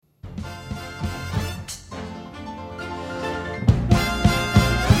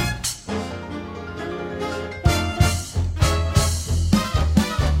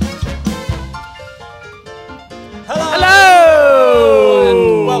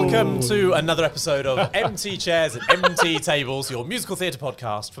Welcome to another episode of Empty Chairs and Empty Tables, your musical theatre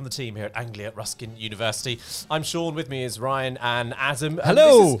podcast from the team here at Anglia at Ruskin University. I'm Sean, with me is Ryan and Adam.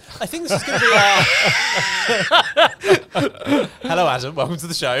 Hello! I think this is going to be our... Hello, Adam. Welcome to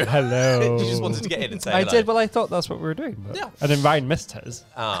the show. Hello. You just wanted to get in and say I hello. did. Well, I thought that's what we were doing. But Yeah. And then Ryan missed his.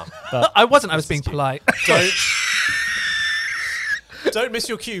 I wasn't. I was being polite. Don't miss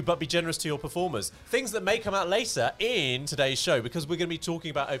your cue, but be generous to your performers. Things that may come out later in today's show, because we're going to be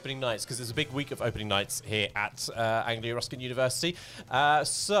talking about opening nights, because it's a big week of opening nights here at Anglia Ruskin University.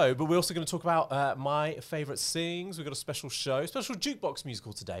 But we're also going to talk about my favourite sings. We've got a special show, special jukebox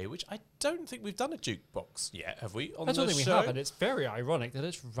musical today, which I don't think we've done a jukebox yet, have we? On I don't the think show? we have, and it's very ironic that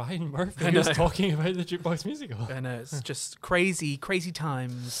it's Ryan Murphy who's talking about the jukebox musical. I know, it's just crazy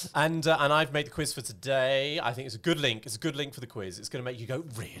times. And I've made the quiz for today. I think it's a good link. It's a good link for the quiz. It's going to make you go,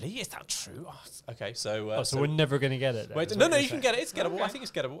 really? Is that true? Oh, okay, so... so we're never going to get it then, Wait, is no, what you you're can saying. get it. It's gettable. Okay. I think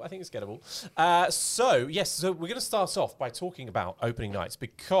it's gettable. So we're going to start off by talking about opening nights,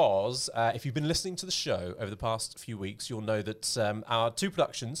 because if you've been listening to the show over the past few weeks, you'll know that our two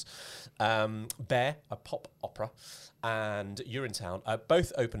productions, Bear, a pop opera, and Urinetown, are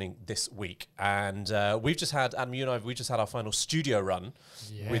both opening this week. And we've just had, Adam, you and I, we just had our final studio run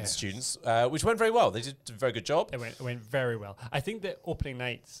with Yes. students, which went very well. They did a very good job. It went very well. I think that opening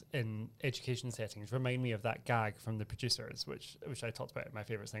nights in education settings remind me of that gag from The Producers, which I talked about in my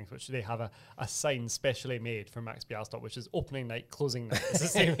favourite things, which they have a sign specially made for Max Bialystock, which is opening night, closing night. It's the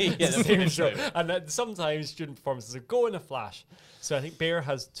same, Yeah, it's the that's same what show. it's doing. And sometimes student performances go in a flash. So I think Bear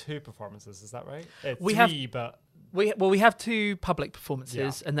has 2 performances, is that right? We three, but... We have 2 public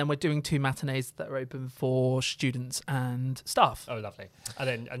performances, Yeah. and then we're doing 2 matinees that are open for students and staff. Oh, lovely. And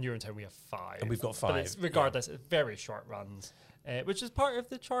then and Urinetown we have 5. And we've got But it's, 5, regardless, it's very short runs, which is part of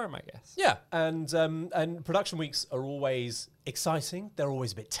the charm, I guess. Yeah, and production weeks are always exciting. They're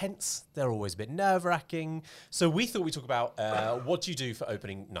always a bit tense. They're always a bit nerve-wracking. So we thought we'd talk about what do you do for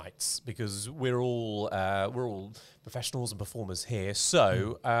opening nights, because we're all professionals and performers here.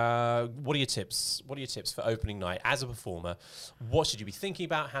 So what are your tips? What are your tips for opening night as a performer? What should you be thinking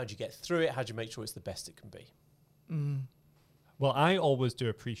about? How do you get through it? How do you make sure it's the best it can be? Well, I always do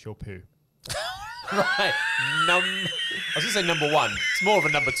a pre-show poo. Right. I was going to say number 1. It's more of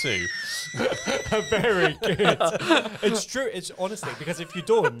a number 2. Very good. It's true. It's honestly, because if you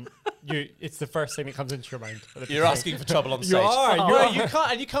don't, it's the first thing that comes into your mind. You're asking for trouble on stage. You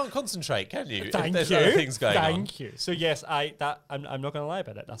are. You can't concentrate, can you? Thank if there's you. other things going on. Thank you. So yes, I'm not going to lie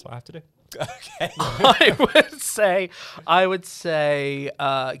about it. That's what I have to do. Okay. I would say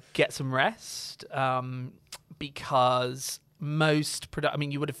get some rest, because most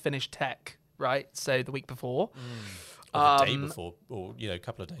you would have finished tech, right? So the week before. Or the day before, or a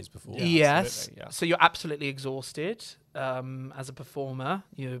couple of days before. Yes. absolutely, yeah. So you're absolutely exhausted as a performer.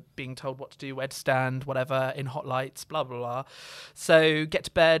 You're being told what to do, where to stand, whatever, in hot lights, blah, blah, blah. So get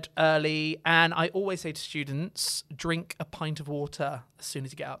to bed early. And I always say to students, drink a pint of water as soon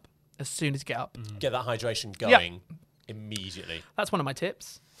as you get up. Get that hydration going immediately. That's one of my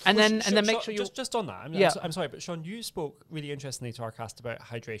tips. And then make sure you're... Just on that. Yeah. I'm sorry, but Sean, you spoke really interestingly to our cast about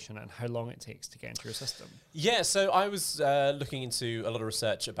hydration and how long it takes to get into your system. Yeah, so I was looking into a lot of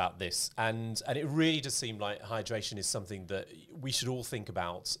research about this, and it really does seem like hydration is something that we should all think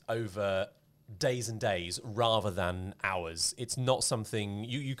about over days and days rather than hours. It's not something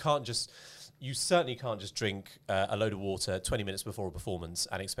you certainly can't just drink a load of water 20 minutes before a performance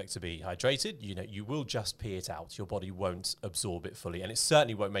and expect to be hydrated. You will just pee it out. Your body won't absorb it fully, and it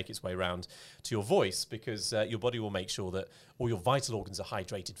certainly won't make its way around to your voice, because your body will make sure that all your vital organs are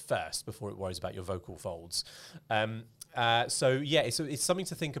hydrated first before it worries about your vocal folds. It's something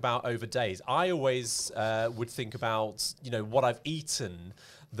to think about over days. I always would think about what I've eaten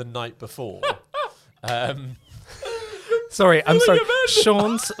the night before. Sorry, I'm sorry.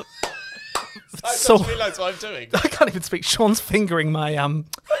 Sean's... I don't realise what I'm doing. I can't even speak. Sean's fingering my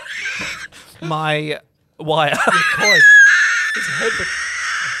my wire.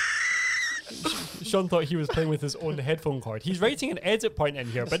 Sean thought he was playing with his own headphone cord. He's writing an edit point in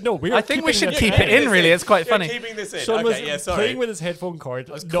here, but no, I think we should keep it in. Really, it's quite funny. Keeping this in. Sean Okay, was sorry. playing with his headphone cord,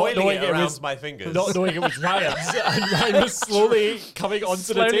 I was not coiling knowing it around was my fingers. not knowing it was Ryan's, and Ryan was slowly coming onto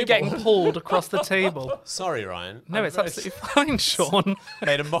the Slowly table. getting pulled across the table. Sorry, Ryan. No, I'm it's very absolutely fine, Sean.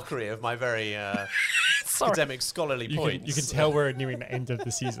 made a mockery of my very academic scholarly points. You can tell we're nearing the end of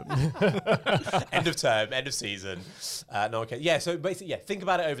the season. End of term, end of season. No, okay. Yeah, so basically, think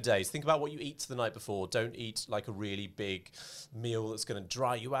about it over days. Think about what you eat the night before. Don't eat like a really big meal that's going to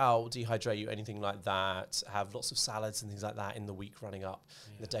dry you out, dehydrate you, anything like that. Have lots of salads and things like that in the week running up,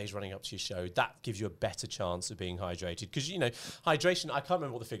 the days running up to your show. That gives you a better chance of being hydrated. Because, hydration, I can't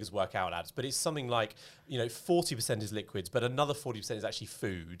remember what the figures work out as, but it's something like, 40% is liquids, but another 40% is actually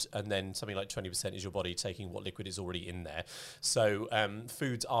food. And then something like 20% is your body taking what liquid is already in there. So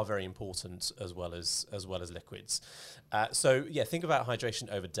foods are very important as well as liquids. Think about hydration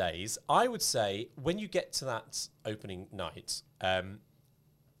over days. I would say when you get to that opening night,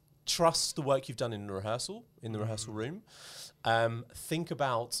 trust the work you've done in the rehearsal room. Go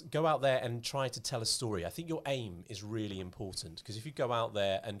out there and try to tell a story. I think your aim is really important, because if you go out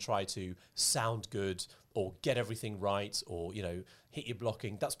there and try to sound good or get everything right or, hit your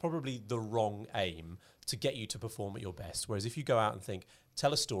blocking, that's probably the wrong aim to get you to perform at your best. Whereas if you go out and think,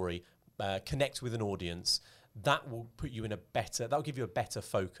 tell a story, connect with an audience, that will give you a better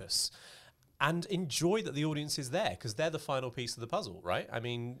focus. And enjoy that the audience is there, because they're the final piece of the puzzle, right? I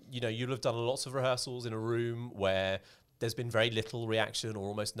mean, you'll have done lots of rehearsals in a room where there's been very little reaction or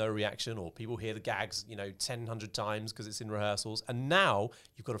almost no reaction, or people hear the gags, 100 times because it's in rehearsals. And now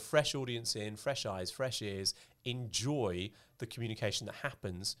you've got a fresh audience in, fresh eyes, fresh ears. Enjoy the communication that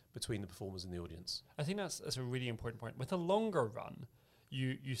happens between the performers and the audience. I think that's a really important point. With a longer run,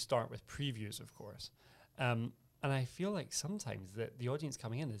 you start with previews, of course. And I feel like sometimes the audience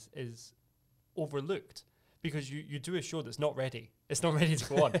coming in is overlooked, because you do a show that's not ready. It's not ready to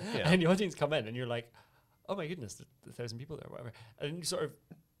go on. And the audience come in and you're like, oh my goodness, there's 1,000 people there, whatever. And you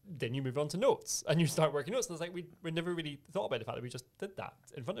then you move on to notes and you start working notes. And it's like, we never really thought about the fact that we just did that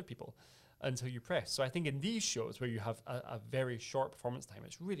in front of people until you press. So I think in these shows where you have a very short performance time,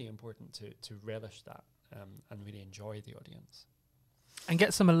 it's really important to relish that and really enjoy the audience. And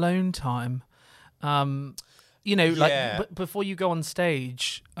get some alone time. Before you go on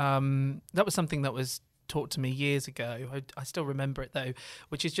stage, that was something that was taught to me years ago. I still remember it though,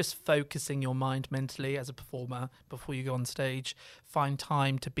 which is just focusing your mind mentally as a performer before you go on stage. Find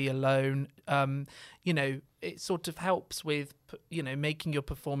time to be alone. It sort of helps with, making your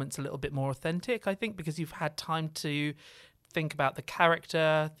performance a little bit more authentic, I think, because you've had time to think about the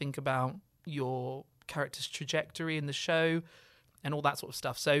character, think about your character's trajectory in the show and all that sort of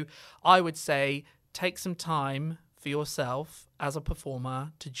stuff. So I would say take some time for yourself as a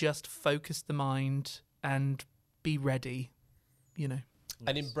performer to just focus the mind and be ready, And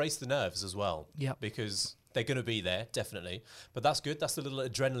embrace the nerves as well. Yeah. Because they're going to be there, definitely. But that's good. That's the little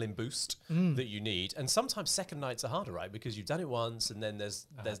adrenaline boost that you need. And sometimes second nights are harder, right? Because you've done it once and then there's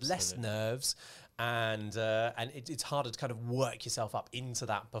less nerves and it's harder to kind of work yourself up into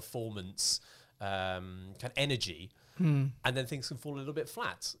that performance kind of energy. And then things can fall a little bit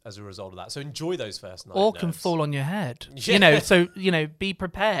flat as a result of that. So enjoy those first nights. Or can fall on your head. Yeah. So be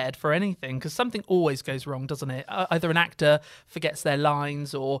prepared for anything, because something always goes wrong, doesn't it? Either an actor forgets their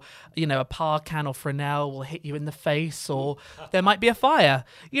lines, or a Parcan or Fresnel will hit you in the face, or there might be a fire.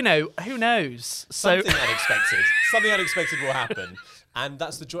 Who knows? Something unexpected will happen. And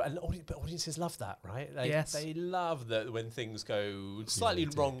that's the joy. But audiences love that, right? Yes. They love that when things go slightly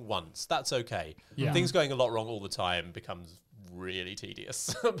wrong once. That's okay. Yeah. Things going a lot wrong all the time becomes really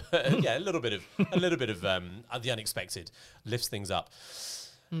tedious. But a little bit of the unexpected lifts things up.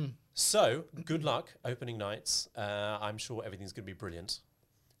 So good luck opening nights. I'm sure everything's going to be brilliant.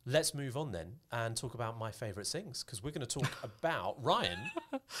 Let's move on then and talk about my favourite things, because we're going to talk about Ryan.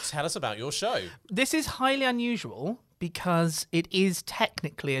 Tell us about your show. This is highly unusual because it is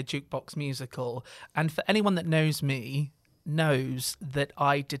technically a jukebox musical. And for anyone that knows me, knows that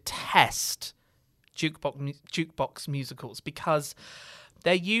I detest jukebox musicals, because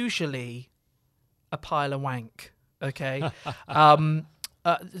they're usually a pile of wank, okay?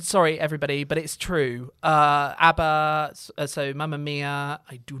 Sorry, everybody, but it's true. ABBA, so Mamma Mia,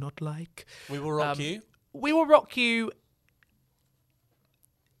 I do not like. We Will Rock You. We Will Rock You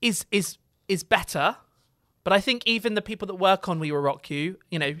is better, but I think even the people that work on We Will Rock You,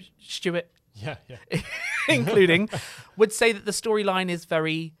 Stuart, including, would say that the storyline is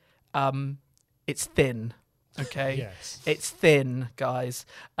very, it's thin. Okay, Yes. It's thin, guys.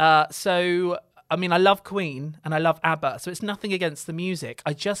 I mean, I love Queen and I love ABBA, so it's nothing against the music.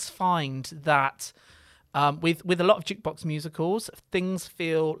 I just find that with a lot of jukebox musicals, things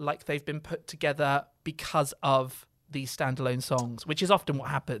feel like they've been put together because of these standalone songs, which is often what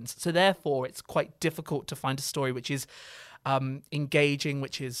happens. So therefore, it's quite difficult to find a story which is engaging,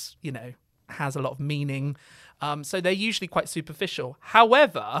 which is, has a lot of meaning. So they're usually quite superficial.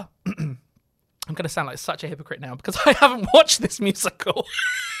 However, I'm going to sound like such a hypocrite now because I haven't watched this musical.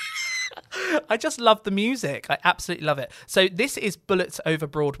 I just love the music. I absolutely love it. So this is Bullets Over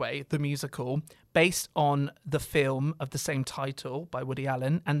Broadway, the musical, based on the film of the same title by Woody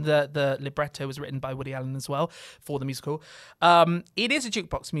Allen, and the libretto was written by Woody Allen as well for the musical. It is a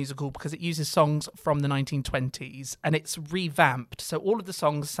jukebox musical because it uses songs from the 1920s and it's revamped. So all of the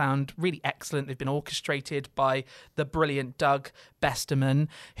songs sound really excellent. They've been orchestrated by the brilliant Doug Besterman,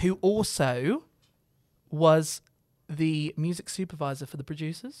 who also was the music supervisor for the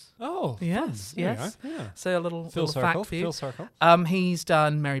producers. Oh, yes, fun. yes. Yeah. So a little Full circle. fact for you. Full circle. He's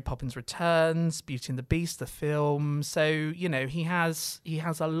done Mary Poppins Returns, Beauty and the Beast, the film. So you know he has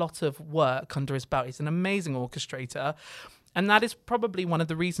a lot of work under his belt. He's an amazing orchestrator. And that is probably one of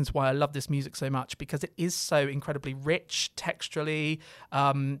the reasons why I love this music so much, because it is so incredibly rich texturally.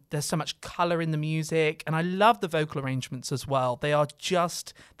 There's so much colour in the music, and I love the vocal arrangements as well. They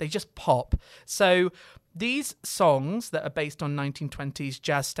just pop. So these songs that are based on 1920s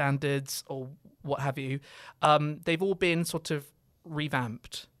jazz standards or what have you, they've all been sort of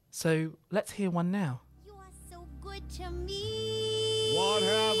revamped. So let's hear one now. You are so good to me. What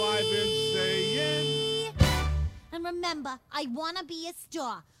have I been saying? And remember, I want to be a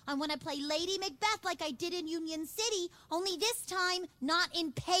star. I want to play Lady Macbeth like I did in Union City, only this time not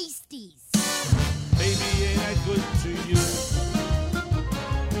in pasties. Baby, ain't I good to you?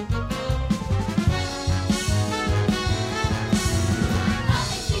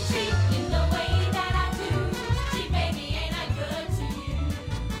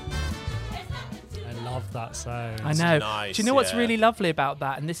 I love that sound. I know. nice, Do you know what's yeah. really lovely about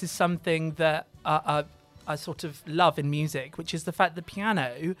that? And this is something that I sort of love in music, which is the fact the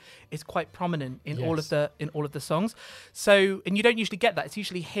piano is quite prominent in all of the songs. So, and you don't usually get that. It's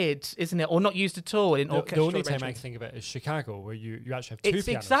usually hid, isn't it, or not used at all in The orchestral only time I arrangements. think of it is Chicago, where you actually have two It's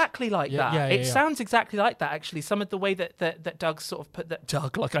pianos. exactly like Yeah, that. yeah, It yeah. sounds exactly like that, actually. Some of the way that Doug sort of put that,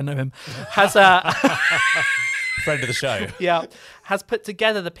 Doug, like I know him, has Friend of the show. has put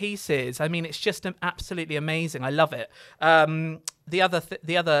together the pieces. I mean, it's just absolutely amazing. I love it. The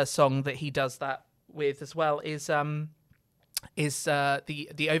other song that he does that with as well is the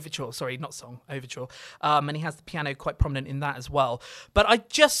overture. Sorry, not song, overture. And he has the piano quite prominent in that as well. But I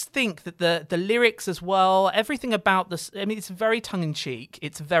just think that the lyrics as well, everything about this, I mean, it's very tongue in cheek.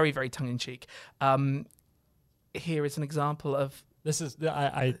 It's very, very tongue in cheek. Here is an example of. This is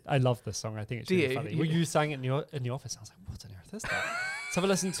I love this song. I think it's Do really you? funny. You- When you sang it in the office, I was like, "What on earth is that?" Let's have a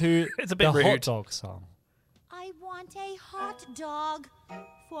listen to It's a bit the rude. hot dog song. I want a hot dog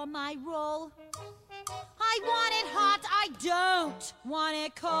for my roll. I want it hot, I don't want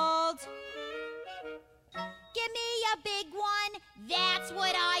it cold. Give me a big one, that's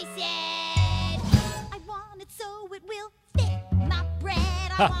what I said. I want it so it will fit my bread.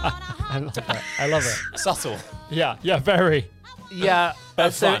 I want a I hot love dog. it. I love it. Subtle. Yeah, very. Yeah,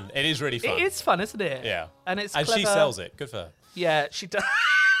 But so fun. It is really fun. It is fun, isn't it? Yeah. And it's And she clever. sells it. Good for her. Yeah, she does.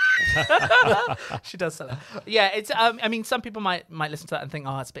 She does sell it. Yeah, it's. I mean, some people might listen to that and think,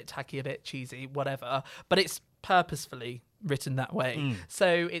 "Oh, it's a bit tacky, a bit cheesy, whatever." But it's purposefully written that way.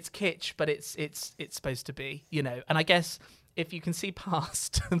 So it's kitsch, but it's supposed to be, you know. And I guess if you can see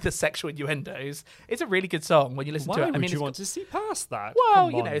past the sexual innuendos, it's a really good song when you listen Why to it. would I mean, you it's want to see past that? well,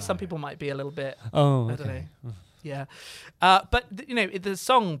 Come you on know, some now. people might be a little bit. Oh, I don't know. Yeah. But, you know, the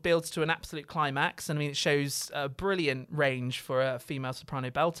song builds to an absolute climax. And I mean, it shows a brilliant range for a female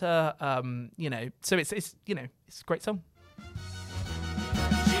soprano belter. You know, so it's you know, it's a great song. She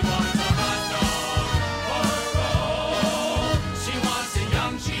wants a hot dog for a roll. She wants it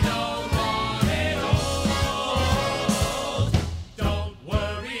young, she don't want it old. Don't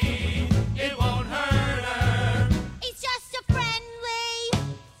worry, it won't hurt her. It's just a friendly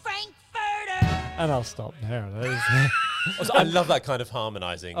Frankfurter. And I'll stop there. Also, I love that kind of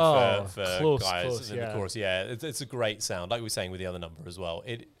harmonising Oh, for close, guys close, in yeah. the chorus. Yeah, it's a great sound, like we were saying with the other number as well.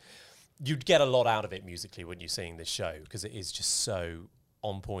 You'd get a lot out of it musically when you're seeing this show because it is just so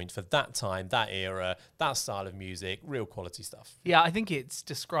on point for that time, that era, that style of music, real quality stuff. Yeah, I think it's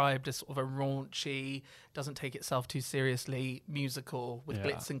described as sort of a raunchy, doesn't take itself too seriously musical with Yeah.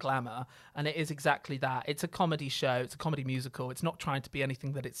 glitz and glamour, and it is exactly that. It's a comedy show, it's a comedy musical. It's not trying to be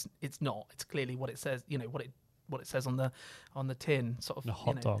anything that it's not. It's clearly what it says. You know what it says on the tin, sort of The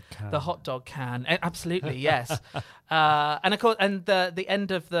hot dog can. The hot dog can, absolutely, yes. And of course, and the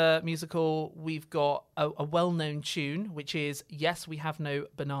end of the musical, we've got a well-known tune, which is "Yes, We Have No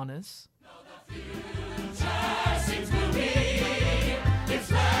Bananas."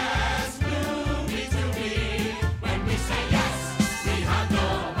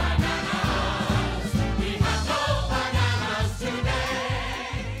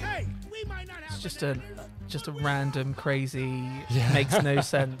 just a random crazy makes no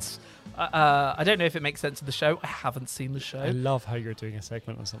sense. I don't know if it makes sense in the show. I haven't seen the show. I love how you're doing a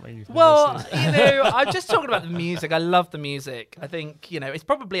segment on something you've Well, never seen. you know, I'm just talking about the music. I love the music. I think, you know, it's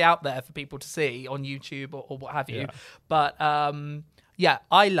probably out there for people to see on YouTube or what have you. Yeah. But yeah,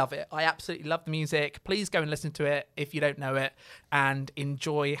 I love it. I absolutely love the music. Please go and listen to it if you don't know it and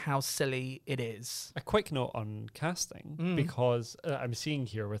enjoy how silly it is. A quick note on casting, because I'm seeing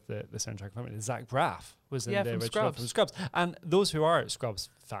here with the soundtrack from it, Zach Braff was in the from original Scrubs. from Scrubs. And those who are Scrubs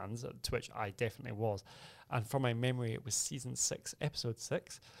fans, to which I definitely was, and from my memory, it was season 6, episode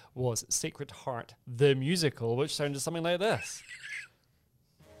 6, was Sacred Heart, the musical, which sounded something like this.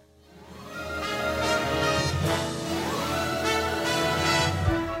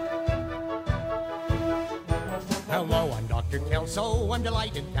 Hello, I'm Dr. Kelso. I'm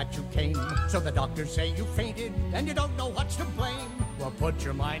delighted that you came. So the doctors say you fainted and you don't know what's to blame. Well, put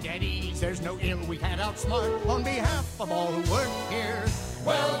your mind at ease. There's no ill we can't outsmart. On behalf of all who work here,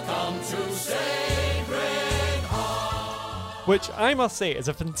 welcome to Sacred Heart. Which I must say is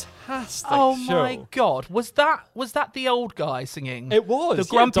a fantastic Oh show. my God. Was that the old guy singing? It was, The yeah,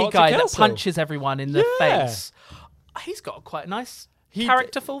 grumpy Dr. guy Kelso. that punches everyone in the Yeah. face. He's got quite a nice He-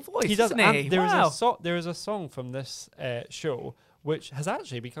 characterful voice, He does. doesn't And he? there is Wow. there is a song from this show which has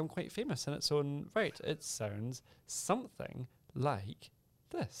actually become quite famous in its own right. It sounds something like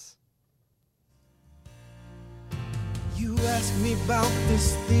this. You ask me about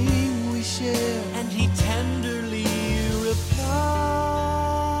this thing we share, and he tenderly replies,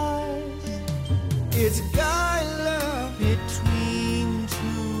 it's guy love between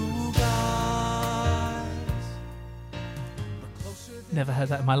two guys. We're closer than Never heard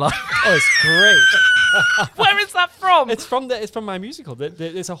that in my life. Oh, it's great. Where is that from? It's from my musical.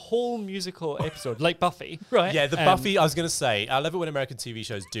 There's a whole musical episode like Buffy. right. Yeah, the Buffy, I was going to say, I love it when American TV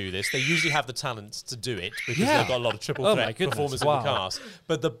shows do this. They usually have the talent to do it because Yeah. they've got a lot of triple Oh my threat goodness, performers wow. in the cast.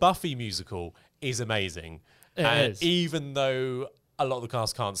 But the Buffy musical is amazing. It and is. even though a lot of the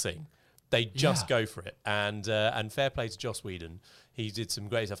cast can't sing, they just Yeah. go for it. And fair play to Joss Whedon. He did some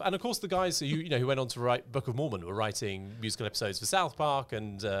great stuff. And of course, the guys who went on to write Book of Mormon were writing musical episodes for South Park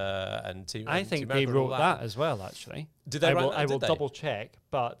and Team. I and think Team they America and all wrote that as well. Actually, Did they I write will, that? I will Did they? double check,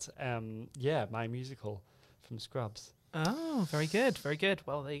 but yeah, my musical from Scrubs. Oh, very good. Very good.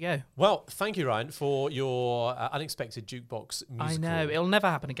 Well, there you go. Well, thank you, Ryan, for your unexpected jukebox musical. I know. It'll never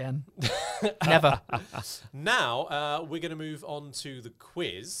happen again. Never. Now, we're going to move on to the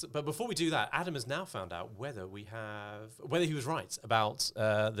quiz. But before we do that, Adam has now found out whether he was right about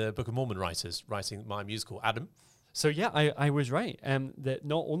the Book of Mormon writers writing my musical. Adam? So yeah, I was right. That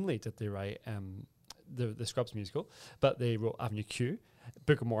not only did they write the Scrubs musical, but they wrote Avenue Q,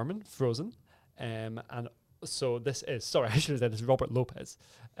 Book of Mormon, Frozen, and so this is, sorry, I should have said this is Robert Lopez,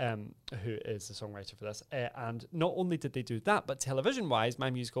 who is the songwriter for this. And not only did they do that, but television-wise,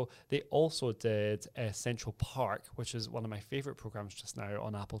 my musical, they also did Central Park, which is one of my favorite programs just now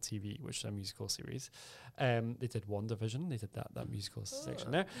on Apple TV, which is a musical series. They did WandaVision, they did that musical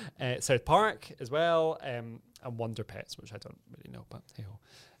section there. South Park as well, and Wonder Pets, which I don't really know, but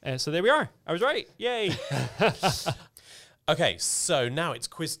hey-ho. So there we are. I was right. Yay. Okay, so now it's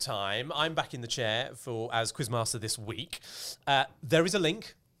quiz time. I'm back in the chair as quizmaster this week. There is a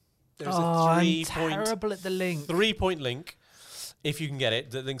link. There's I'm a 3-point terrible at the link. 3-point link, if you can get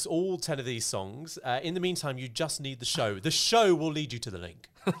it, that links all 10 of these songs. In the meantime, you just need the show. The show will lead you to the link.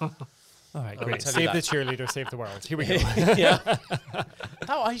 All right, I'll great. tell you Save the that. cheerleader, save the world. Here we go. Yeah.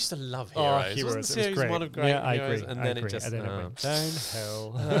 Oh, I used to love Oh, Heroes. Heroes. Wasn't It was series great. one of great Yeah, I Heroes? agree. And I then agree. it just... and then it went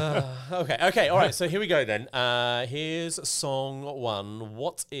downhill. Okay, all right, so here we go then. Here's song 1.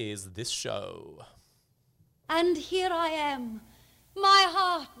 What is this show? And here I am, my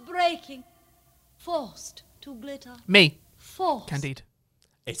heart breaking, forced to glitter, Me. forced. Candide.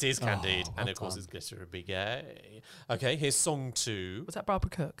 It is Candide, Oh, and well of course done. it's Glitter Be Gay. Okay, here's song 2. Was that Barbara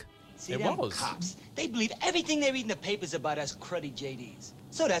Cook? See, It them was. cops, they believe everything they read in the papers about us cruddy JDs.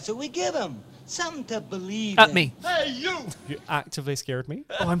 So that's what we give them. Something to believe in. Me. You actively scared me.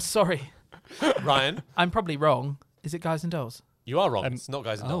 Oh, I'm sorry. Ryan, I'm probably wrong. Is it Guys and Dolls? you are wrong. It's not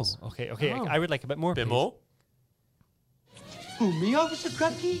Guys and Oh, Dolls. okay. Oh. I would like a bit more. Bit please. more? Who, me, Officer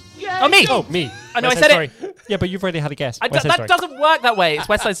Krupke? Oh, me. Oh, me. I know, West I Side said it. Story. Yeah, but you've already had a guess. I West Side that Story. doesn't work that way. It's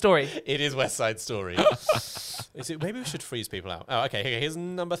West Side Story. It is West Side Story. Is it? Maybe we should freeze people out. Oh, okay. Here's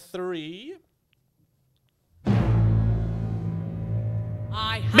number 3.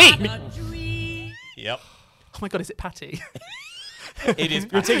 Me. Yep. Oh my God, is it Patty? It is.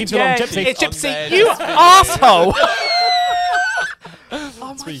 You're taking too long, Gypsy. It's On Gypsy. there, You just- asshole. Oh That's my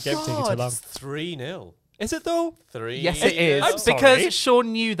what you get for taking too God. long. It's 3-0. Is it though? 3. Yes, it is. I'm sorry. Because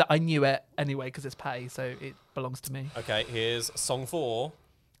Sean knew that I knew it anyway because it's pay, so it belongs to me. Okay, here's song 4.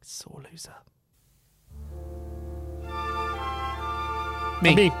 Sore loser.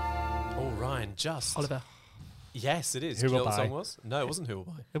 Me. Oh, Ryan, just. Oliver. Yes, it is. Who Do you know Will what the song Buy? was? No, it wasn't Who Will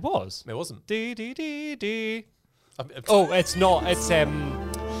Buy. It was. It wasn't. Dee dee dee dee. I'm Oh, it's not. It's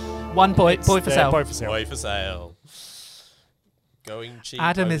One boy, it's, boy for sale. Boy for sale. Boy for sale. Going cheap.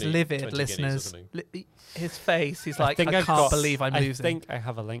 Adam is only livid, 20 guineas or listeners. something. His face, he's like, I I've can't got- believe I'm losing. I think I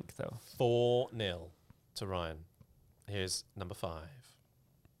have a link though. 4-0 to Ryan. Here's number 5.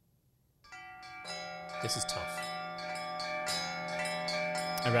 This is tough.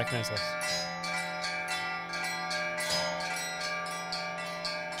 I recognise this.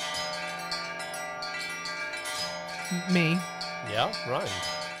 Me, Yeah, Ryan.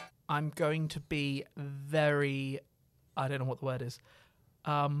 I'm going to be very, I don't know what the word is.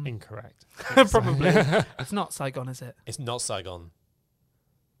 Incorrect. Probably. It's not Saigon, is it? It's not Saigon.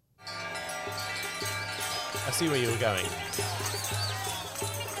 I see where you were going.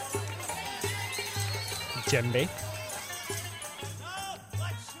 Djembe.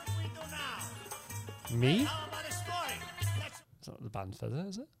 What should we do now? Me? How about a story? Let's Is that the band's visit?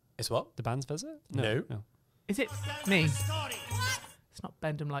 Is it It's what? the band's visit? No. Is it me? story. It's not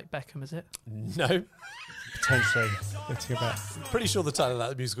Bend 'em Like Beckham, is it? No. Potentially. Let's go back. Pretty sure the title of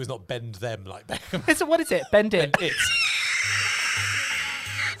that musical is not Bend Them Like Beckham. Is it? What is it? Bend In. It's.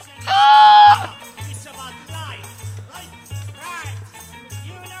 It's about life, right? Right.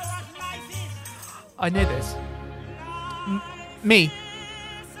 You know what life is. I know this. Me.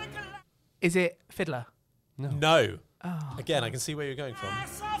 Is it Fiddler? No. Oh. Again, I can see where you're going from.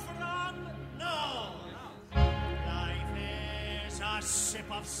 Saffron? No. Life is a sip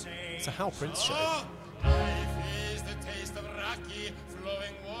of sage. It's a Hal Prince show. Life is the taste of raki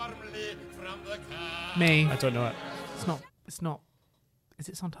flowing warmly from the car. Me. I don't know it. It's not. It's not. Is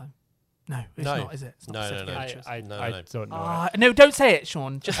it Sondheim? No, it's No. not. Is it? It's not No, Pacific no, no. Overtures. I No. don't know. No, don't say it,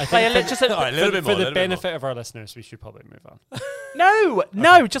 Sean. Just play a little. Just All right, a little bit more. For the little bit more. benefit of our listeners, we should probably move on. no,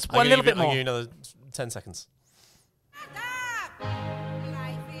 no, just I'm one gonna little give bit you- more. I'll give you another 10 seconds.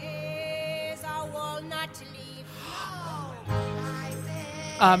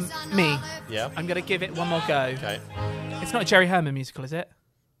 Me. Yeah. I'm gonna give it one more go. Okay. It's not a Jerry Herman musical, is it?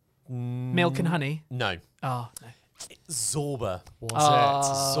 Milk and Honey. No. Oh no. Zorba.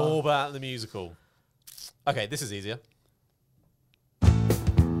 Was Zorba the musical. Okay, this is easier.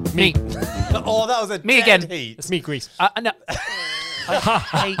 it? Me. Oh, that was a Me dead again. heat. It's me, Grease. No. I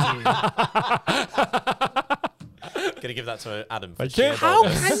hate you. Gonna give that to Adam. For Thank you. sheer How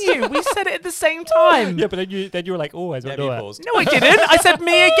boldness. can you? We said it at the same time. Yeah, but then you were like, oh, I Yeah, don't you know it. paused. No, I didn't. I said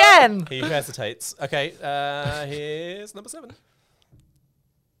me again. He who hesitates. Okay, here's number 7.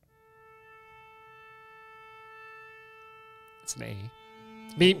 It's an A.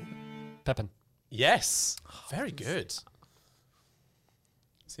 Me. Pepin. Yes. Very good.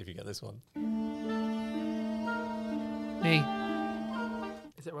 See if you get this one. Me.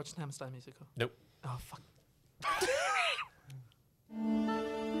 Is it Roger Hammerstein musical? Nope. Oh fuck.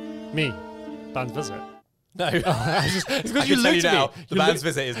 Me. Band's visit. No. It's because you looked at me. The You band's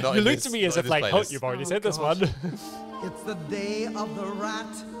look- visit is not You in looked this, at me as not if in like, this oh, playlist. you've already Oh, said this gosh. one. It's the day of the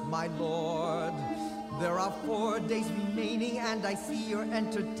rat, my lord. There are 4 days remaining, and I see you're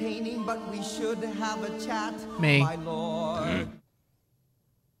entertaining, but we should have a chat, Me. my lord.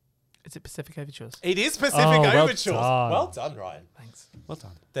 Is it Pacific Overtures? It is Pacific Oh, well Overtures. done. Well done, Ryan. Thanks. Well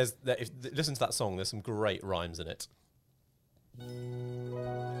done. Listen to that song. There's some great rhymes in it.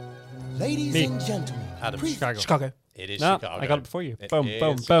 Ladies Me. and gentlemen, Adam. Chicago. It is No, Chicago. I got it before you. It Boom, is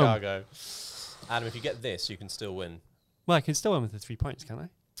boom, boom. Chicago. Adam, if you get this, you can still win. Well, I can still win with the 3 points, can't I?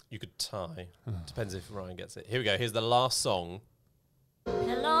 You could tie. Depends if Ryan gets it. Here we go. Here's the last song.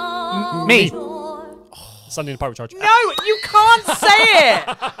 Me. Sunday in the Park with George. No, you can't say it.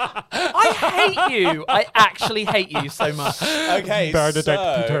 I hate you. I actually hate you so much. Okay,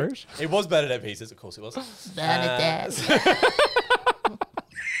 Bernadette Peters. It was Bernadette Peters, of course it was. Bernadette.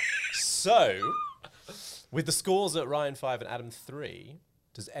 So, with the scores at Ryan 5 and Adam 3,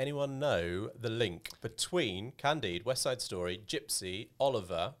 does anyone know the link between Candide, West Side Story, Gypsy,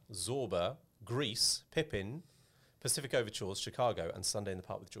 Oliver, Zorba, Grease, Pippin, Pacific Overtures, Chicago, and Sunday in the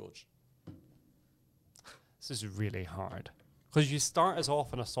Park with George? This is really hard. Because you start us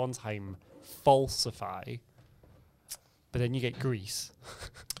off in a Sondheim falsify, but then you get Grease.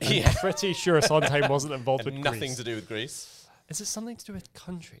 Yeah. I'm pretty sure Sondheim wasn't involved with Nothing Grease. to do with Greece. Is it something to do with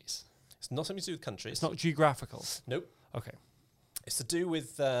countries? It's not something to do with countries. It's not geographical. Nope. Okay. It's to do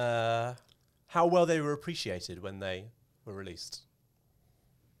with how well they were appreciated when they were released.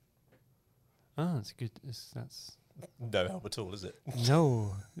 Oh, that's good. That's No help at all, is it?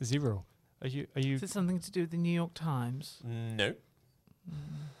 no 0. Are you? Is it something to do with the New York Times? No.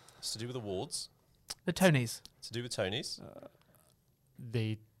 It's to do with awards. The Tonys. It's to do with Tonys.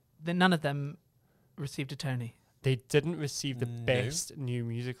 They None of them received a Tony. They didn't receive the No. best new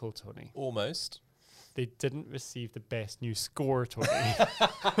musical Tony. Almost. They didn't receive the best new score Tony.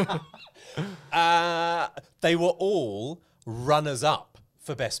 They were all runners-up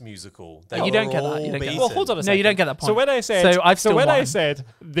for best musical. They You were don't get that. all You don't get that. beaten. Well, hold on a No, second. you don't get that point. So when I said, So I've still when I won. said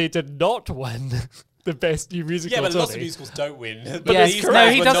they did not win the best new musical Yeah, but Tony, lots of musicals don't win. But Yeah, these no,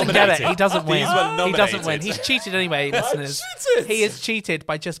 guys he were doesn't get it. nominated. He doesn't win. These were He doesn't win. nominated. He's cheated anyway, listeners. cheated. He has cheated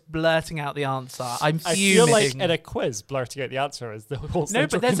by just blurting out the answer. I'm I fuming. feel like in a quiz, blurting out the answer is the whole. No,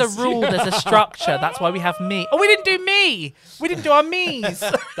 central but there's a conceit. rule, there's a structure. That's why we have me. Oh, we didn't do me. We didn't do our me's.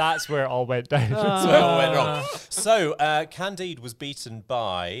 That's where it all went down. That's where it all went wrong. So, Candide was beaten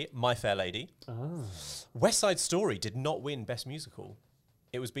by My Fair Lady. West Side Story did not win Best Musical.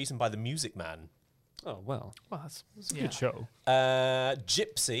 It was beaten by The Music Man. Oh well, Well, that's it's a good show.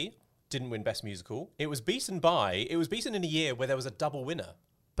 Gypsy didn't win Best Musical. It was beaten in a year where there was a double winner.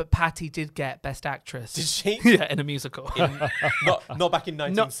 But Patty did get Best Actress. Did she? Yeah, in a musical. Not back in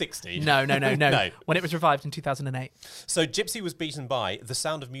 1960. No. No. When it was revived in 2008. So Gypsy was beaten by The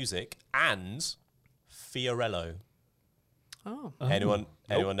Sound of Music and Fiorello. Oh. Anyone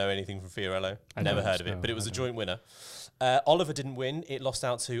know anything from Fiorello? Never heard of it, but it was a joint winner. Oliver didn't win. It lost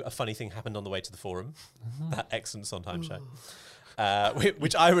out to A Funny Thing Happened on the Way to the Forum. That excellent Sondheim show.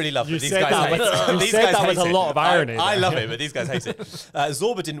 Which I really love. You but these said guys that hate with- it. you These said guys that with hate a it. lot of irony I there. love it, but these guys hate it.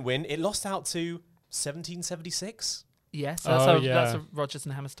 Zorba didn't win. It lost out to 1776. Yes, Oh, that's, yeah. that's a Rodgers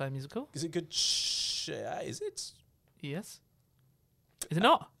and Hammerstein musical. Is it good? Is it? Yes. Is it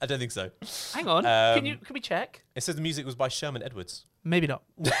not? I don't think so. Hang on. Can we check? It says the music was by Sherman Edwards. Maybe not.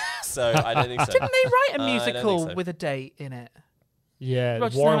 So I don't think so. Didn't they write a I don't think musical so. with a date in it? Yeah,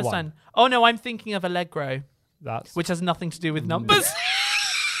 Rodgers and War Hammerstein. one. Oh no, I'm thinking of Allegro, That's which has nothing to do with numbers.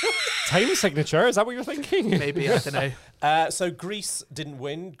 time signature. Is that what you're thinking? Maybe, I don't know. So Grease didn't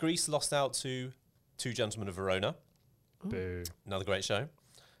win. Grease lost out to Two Gentlemen of Verona. Boo. Another great show.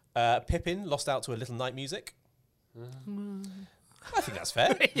 Pippin lost out to A Little Night Music. I think that's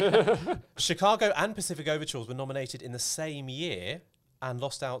fair. Chicago and Pacific Overtures were nominated in the same year and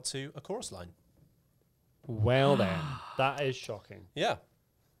lost out to A Chorus Line. Well then, that is shocking. Yeah.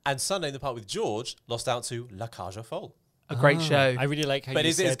 And Sunday in the Park with George lost out to La Cage aux Folles. A great show. I really like how But you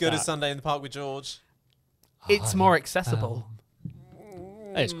is it as said good that. as Sunday in the Park with George? It's more accessible.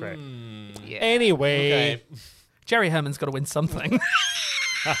 It's great. Yeah. Anyway, Okay. Jerry Herman's got to win something.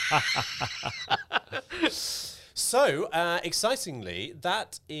 So, excitingly,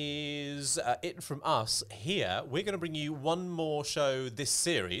 that is it from us here. We're going to bring you one more show this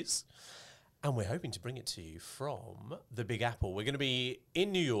series, and we're hoping to bring it to you from the Big Apple. We're going to be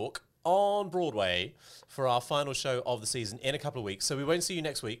in New York on Broadway for our final show of the season in a couple of weeks. So we won't see you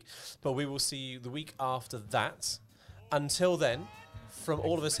next week, but we will see you the week after that. Until then, from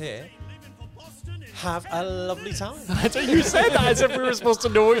all of us here, have a lovely time. you said that as if we were supposed to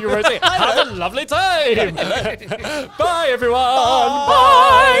know what you were saying. Have a lovely time. Bye, everyone.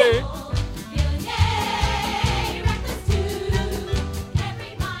 Bye.